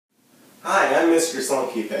Hi, I'm Mr.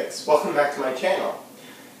 SlunkyPix. Welcome back to my channel.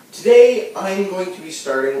 Today I'm going to be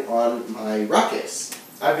starting on my Ruckus.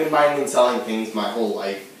 I've been buying and selling things my whole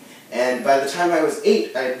life, and by the time I was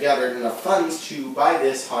 8 I had gathered enough funds to buy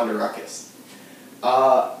this Honda Ruckus.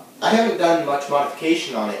 I haven't done much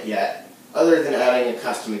modification on it yet, other than adding a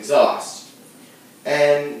custom exhaust.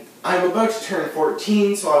 And I'm about to turn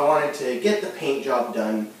 14, so I wanted to get the paint job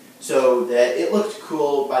done so that it looked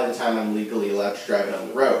cool by the time I'm legally allowed to drive it on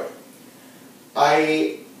the road.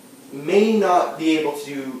 I may not be able to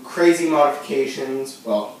do crazy modifications,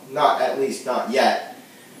 well, at least not yet,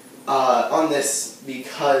 on this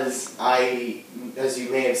because as you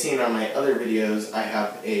may have seen on my other videos, I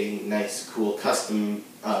have a nice, cool custom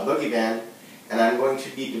boogie van, and I'm going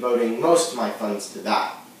to be devoting most of my funds to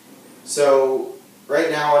that. So, right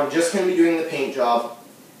now I'm just going to be doing the paint job,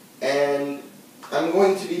 and I'm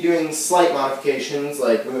going to be doing slight modifications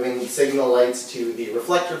like moving the signal lights to the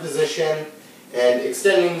reflector position and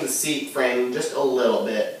extending the seat frame just a little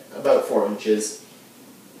bit, about 4 inches.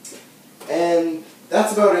 And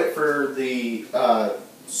that's about it for the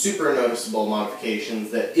super noticeable modifications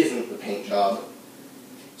that isn't the paint job.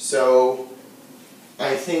 So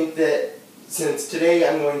I think that since today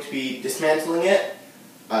I'm going to be dismantling it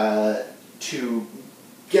to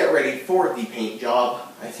get ready for the paint job,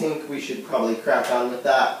 I think we should probably crack on with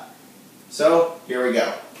that. So here we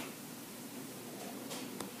go.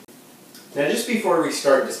 Now just before we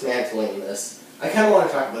start dismantling this, I kind of want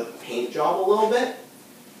to talk about the paint job a little bit.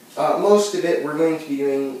 Most of it we're going to be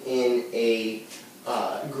doing in a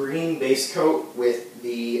green base coat with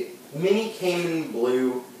the mini Cayman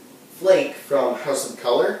blue flake from House of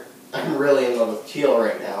Kolor. I'm really in love with teal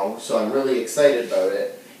right now, so I'm really excited about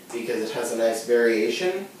it because it has a nice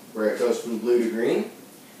variation where it goes from blue to green.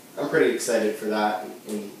 I'm pretty excited for that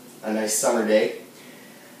in a nice summer day.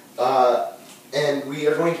 And we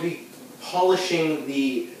are going to be polishing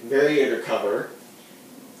the variator cover,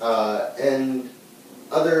 and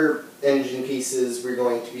other engine pieces we're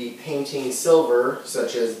going to be painting silver,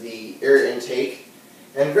 such as the air intake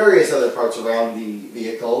and various other parts around the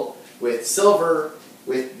vehicle, with silver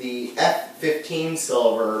with the F15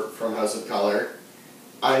 silver from House of Kolor.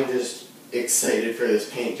 I'm just excited for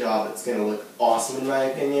this paint job. It's going to look awesome in my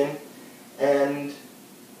opinion. And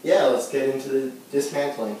yeah, let's get into the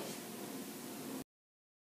dismantling.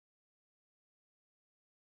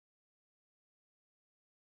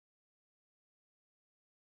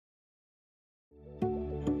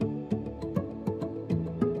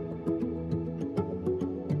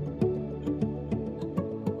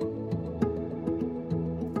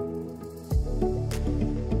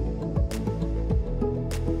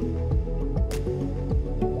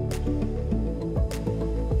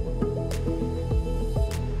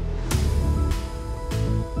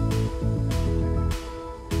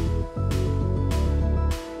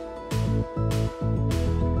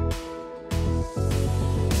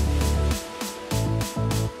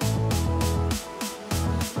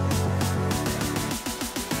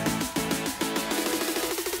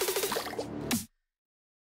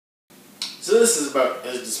 So this is about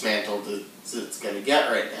as dismantled as it's going to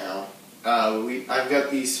get right now. I've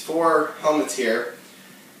got these 4 helmets here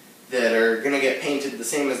that are going to get painted the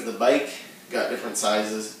same as the bike. Got different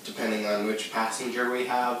sizes depending on which passenger we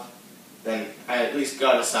have. Then I at least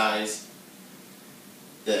got a size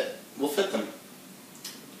that will fit them.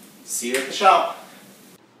 See you at the shop.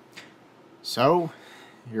 So,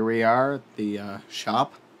 here we are at the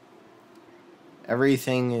shop.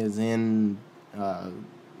 Everything is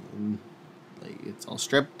it's all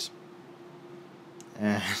stripped,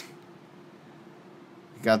 and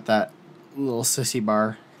we got that little sissy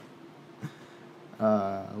bar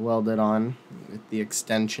welded on with the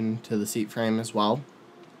extension to the seat frame as well.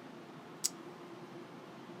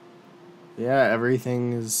 Yeah,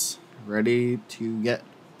 everything is ready to get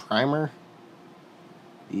primer.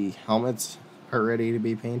 The helmets are ready to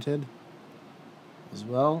be painted as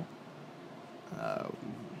well.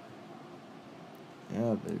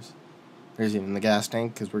 Yeah, there's even the gas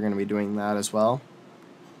tank, because we're going to be doing that as well.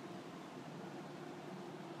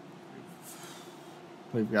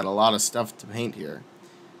 We've got a lot of stuff to paint here,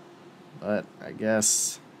 but I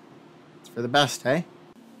guess it's for the best, hey?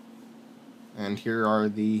 And here are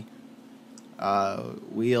the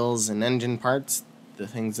wheels and engine parts, the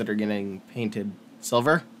things that are getting painted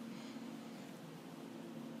silver.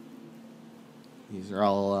 These are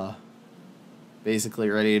all basically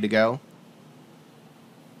ready to go.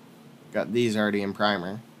 Got these already in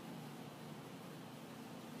primer.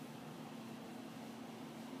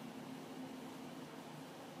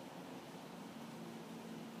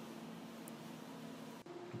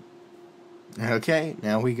 Okay,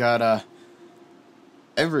 now we got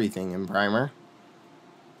everything in primer.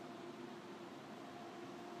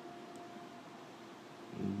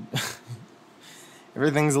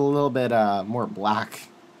 Everything's a little bit more black,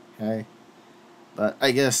 okay? But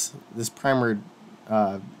I guess this primer,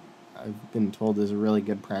 I've been told, is a really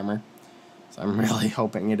good primer. So I'm really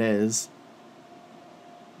hoping it is.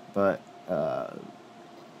 But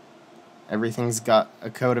everything's got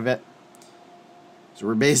a coat of it. So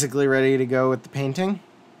we're basically ready to go with the painting.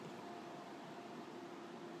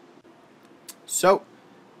 So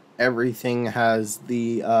everything has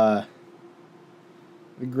the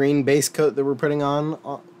green base coat that we're putting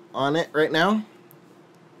on it right now.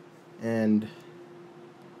 And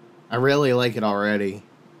I really like it already,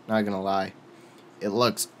 not gonna lie. It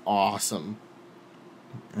looks awesome.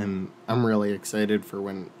 And I'm really excited for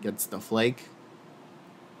when it gets the flake.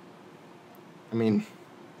 I mean,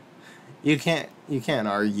 you can't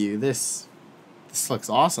argue. This looks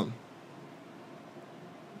awesome.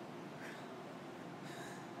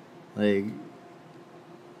 Like,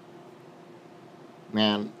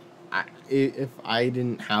 man, if I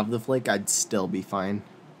didn't have the flake, I'd still be fine.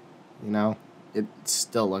 You know, it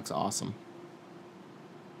still looks awesome.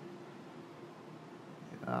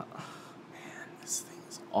 Man, this thing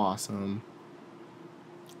is awesome.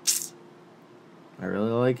 I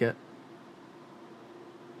really like it.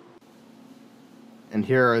 And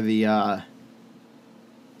here are the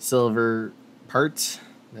silver parts.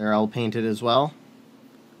 They're all painted as well.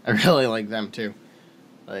 I really like them too.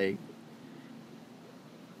 Like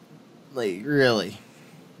really.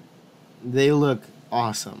 They look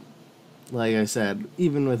awesome. Like I said,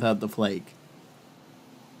 even without the flake,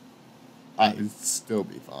 I'd still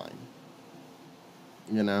be fine.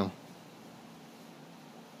 You know?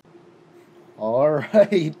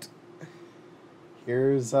 Alright.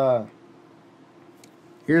 Here's the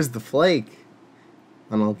flake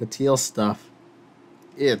on all the teal stuff.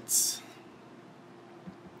 It's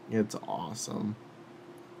awesome.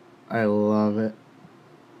 I love it.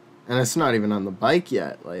 And it's not even on the bike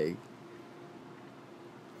yet. Like,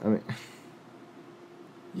 I mean,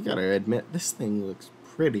 you gotta admit, this thing looks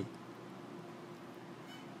pretty.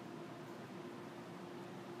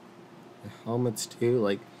 The helmets too,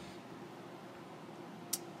 like,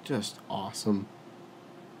 just awesome.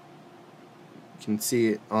 You can see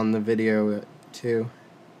it on the video too.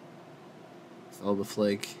 With all the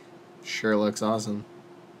flake. Sure looks awesome.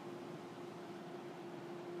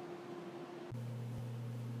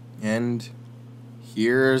 And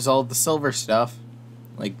here's all the silver stuff,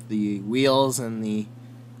 like the wheels and the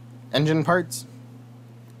engine parts.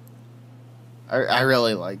 I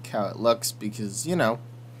really like how it looks because, you know,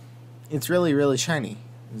 it's really, really shiny,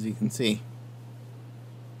 as you can see.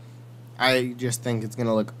 I just think it's going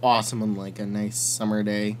to look awesome on like a nice summer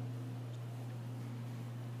day.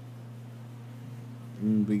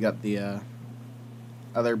 And we got the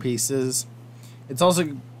other pieces. It's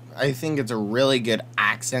also, I think it's a really good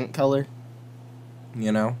accent color,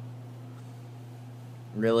 you know.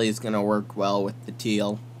 Really is going to work well with the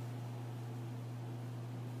teal.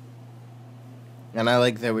 And I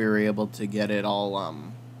like that we were able to get it all,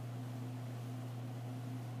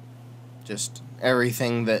 just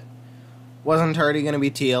everything that wasn't already going to be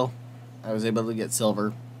teal, I was able to get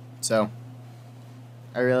silver. So,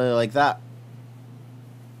 I really like that.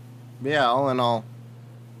 But yeah, all in all,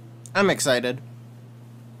 I'm excited.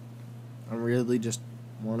 I really just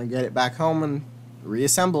want to get it back home and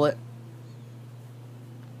reassemble it.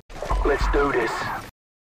 Let's do this.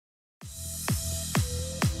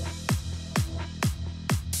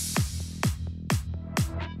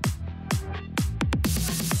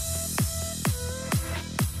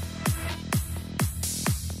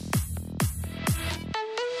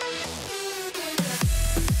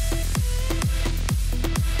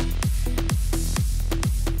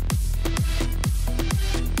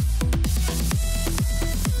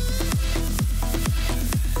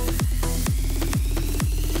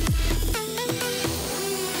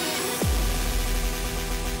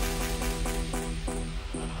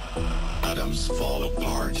 Atoms fall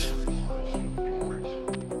apart.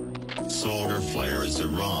 Solar flares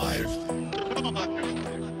arrive.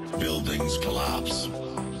 Buildings collapse.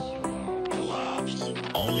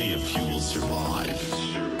 Only a few will survive.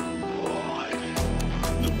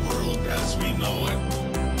 The world as we know it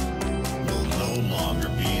will no longer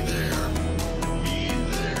be there.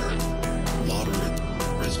 Water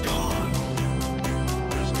is gone.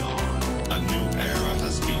 A new era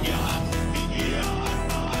has begun.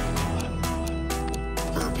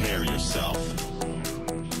 Prepare yourself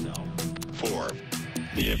for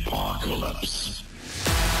the apocalypse.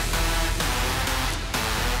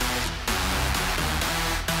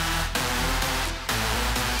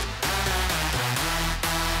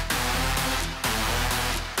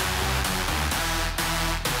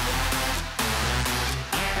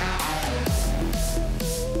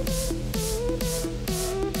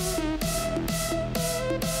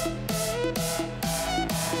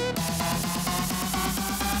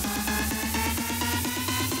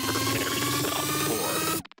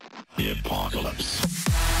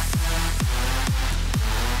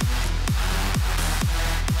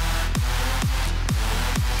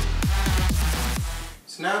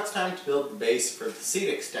 So now it's time to build the base for the seat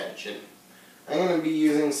extension. I'm going to be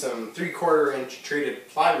using some 3/4 inch treated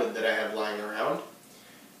plywood that I have lying around.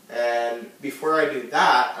 And before I do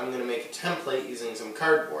that, I'm going to make a template using some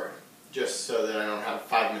cardboard, just so that I don't have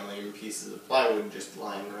 5 million pieces of plywood just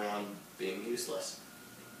lying around being useless.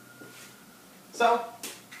 So,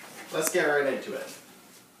 let's get right into it.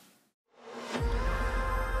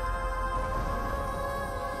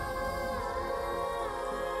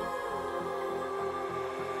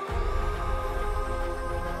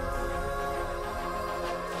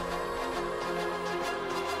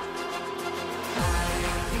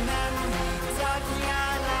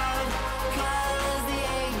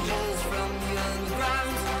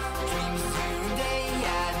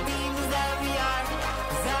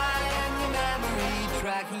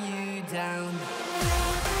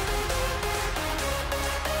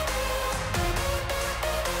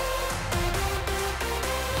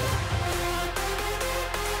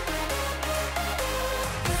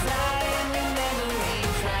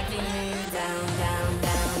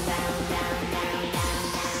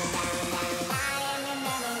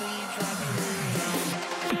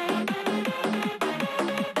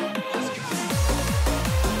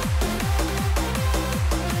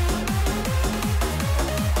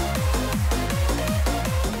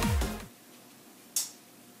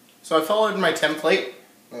 So I followed my template.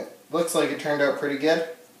 It looks like it turned out pretty good.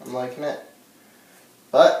 I'm liking it.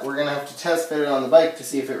 But we're going to have to test fit it on the bike to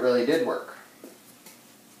see if it really did work.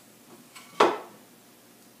 I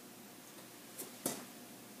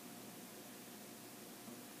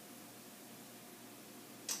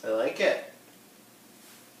like it.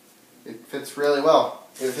 It fits really well.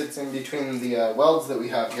 It fits in between the welds that we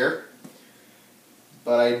have here.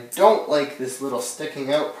 But I don't like this little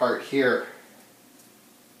sticking out part here.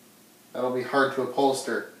 That'll be hard to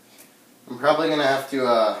upholster. I'm probably going to have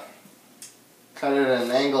to cut it at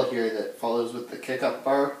an angle here that follows with the kick-up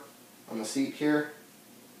bar on the seat here.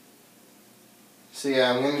 So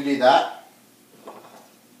yeah, I'm going to do that.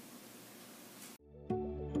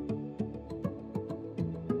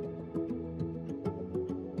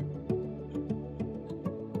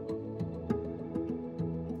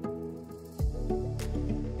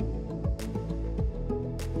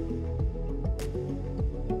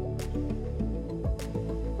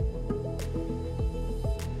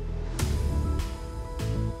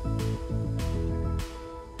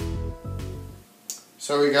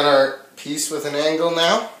 So we got our piece with an angle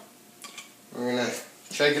now. We're going to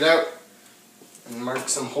check it out and mark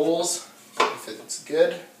some holes if it's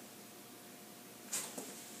good.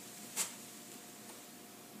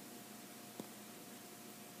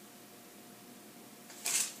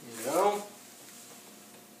 There you go.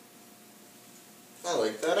 I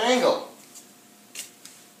like that angle.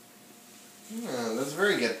 Yeah, that's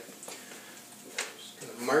very good. Just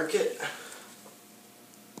going to mark it.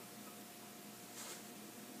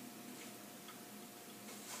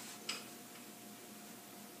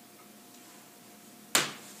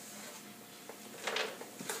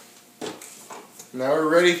 Now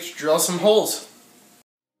we're ready to drill some holes.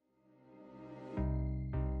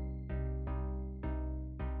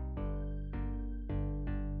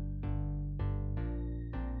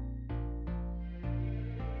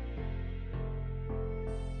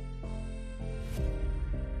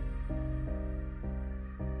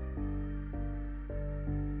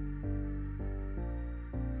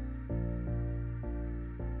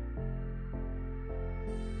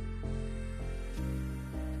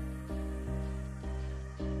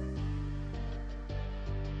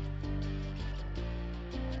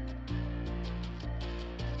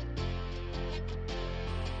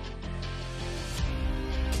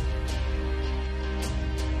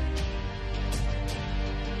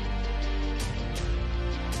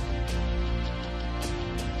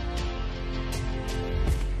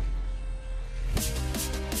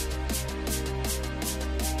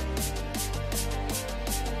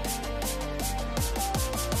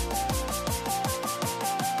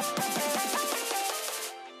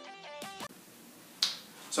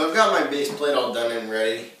 So I've got my base plate all done and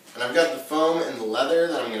ready, and I've got the foam and the leather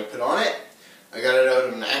that I'm going to put on it. I got it out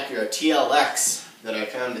of an Acura TLX that I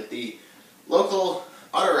found at the local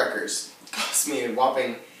Auto Ruckus. It cost me a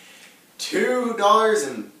whopping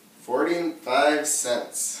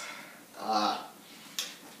 $2.45. I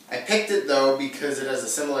picked it though because it has a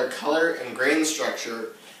similar color and grain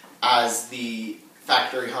structure as the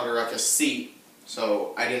factory Honda Ruckus seat,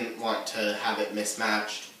 so I didn't want to have it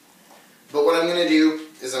mismatched. But what I'm going to do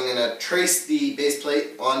is I'm going to trace the base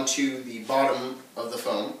plate onto the bottom of the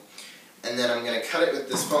foam, and then I'm going to cut it with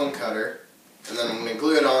this foam cutter, and then I'm going to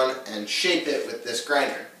glue it on and shape it with this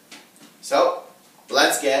grinder. So,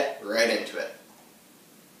 let's get right into it.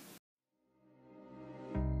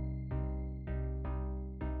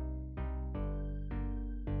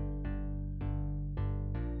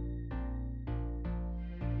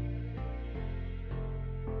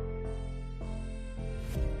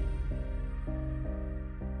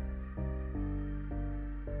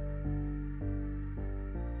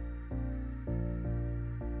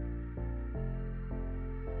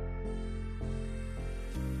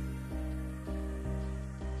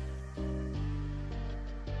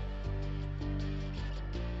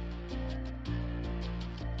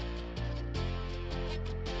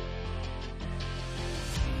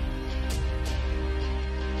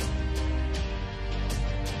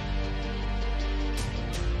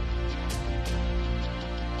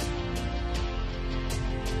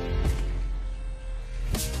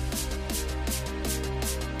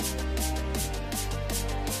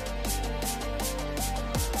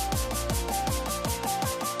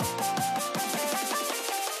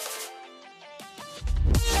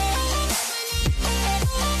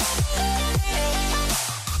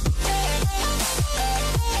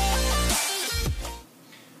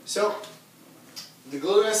 So, the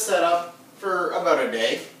glue is set up for about a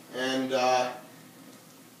day, and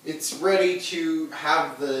it's ready to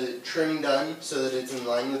have the trim done so that it's in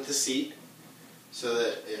line with the seat, so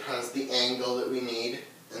that it has the angle that we need,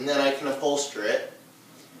 and then I can upholster it.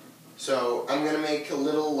 So I'm going to make a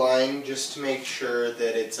little line just to make sure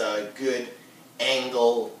that it's a good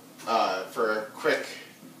angle for a quick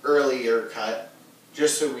earlier cut,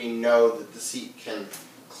 just so we know that the seat can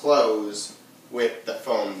close with the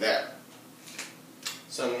foam there.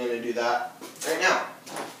 So I'm going to do that right now.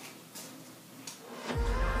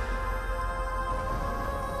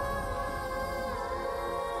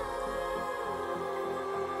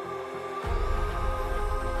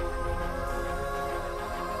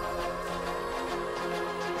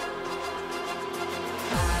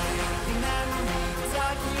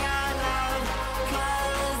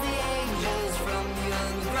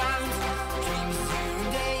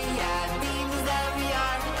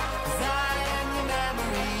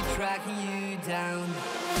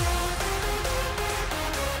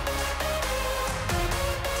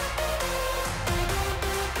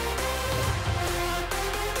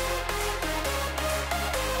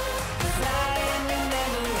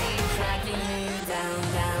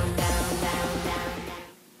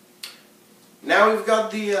 Now we've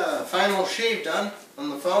got the final shave done on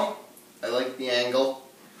the foam. I like the angle.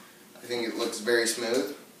 I think it looks very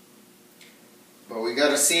smooth. But we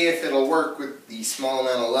gotta see if it'll work with the small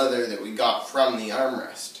amount of leather that we got from the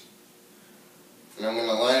armrest. And I'm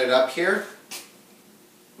gonna line it up here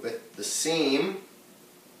with the seam,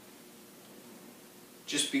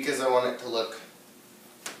 just because I want it to look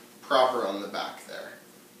proper on the back there.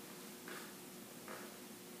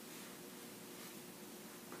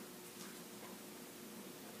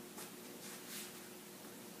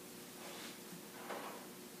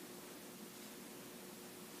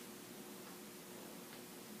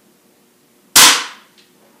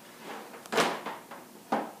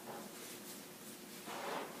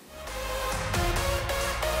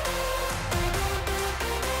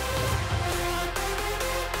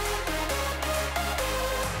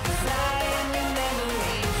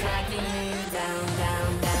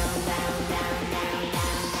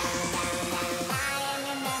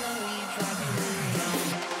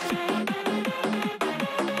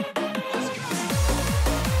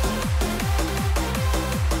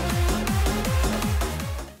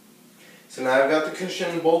 So now I've got the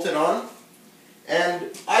cushion bolted on,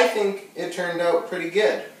 and I think it turned out pretty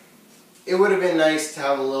good. It would have been nice to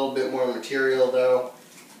have a little bit more material though,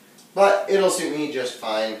 but it'll suit me just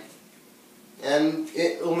fine. And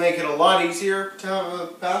it will make it a lot easier to have a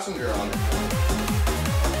passenger on it.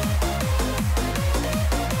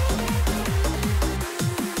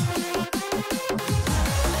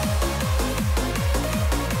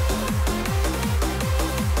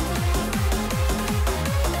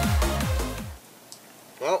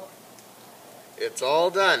 Well, it's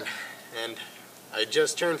all done, and I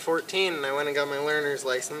just turned 14 and I went and got my learner's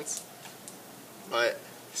license, but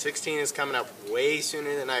 16 is coming up way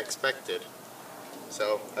sooner than I expected.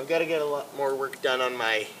 So I've got to get a lot more work done on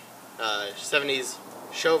my 70s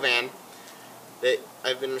show van that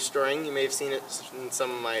I've been restoring. You may have seen it in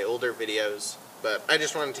some of my older videos, but I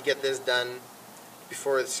just wanted to get this done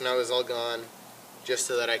before the snow is all gone, just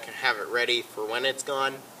so that I can have it ready for when it's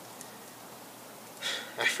gone.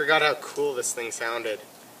 I forgot how cool this thing sounded.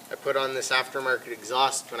 I put on this aftermarket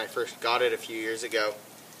exhaust when I first got it a few years ago,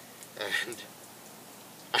 and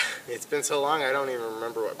it's been so long I don't even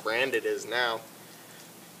remember what brand it is now.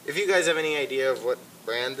 If you guys have any idea of what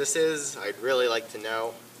brand this is, I'd really like to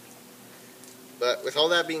know. But with all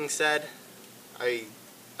that being said, I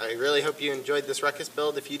really hope you enjoyed this Ruckus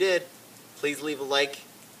build. If you did, please leave a like.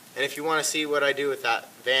 And if you want to see what I do with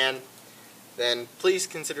that van, then please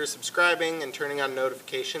consider subscribing and turning on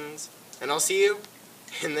notifications. And I'll see you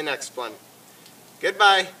in the next one.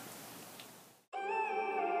 Goodbye.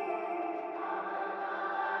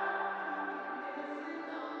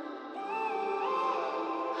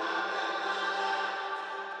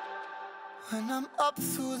 When I'm up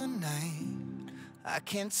through the night, I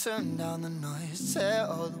can't turn down the noise, tear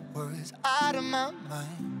all the words out of my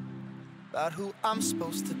mind about who I'm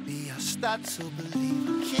supposed to be. I start to believe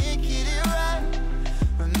I can't get it right.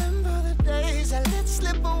 Remember the days I let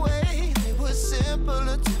slip away, they were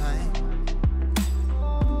simpler times.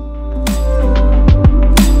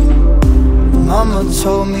 Mama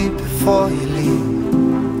told me before you leave,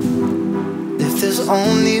 if there's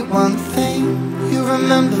only one thing you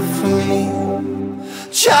remember from me,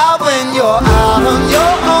 child, when you're out on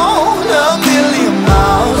your own, a million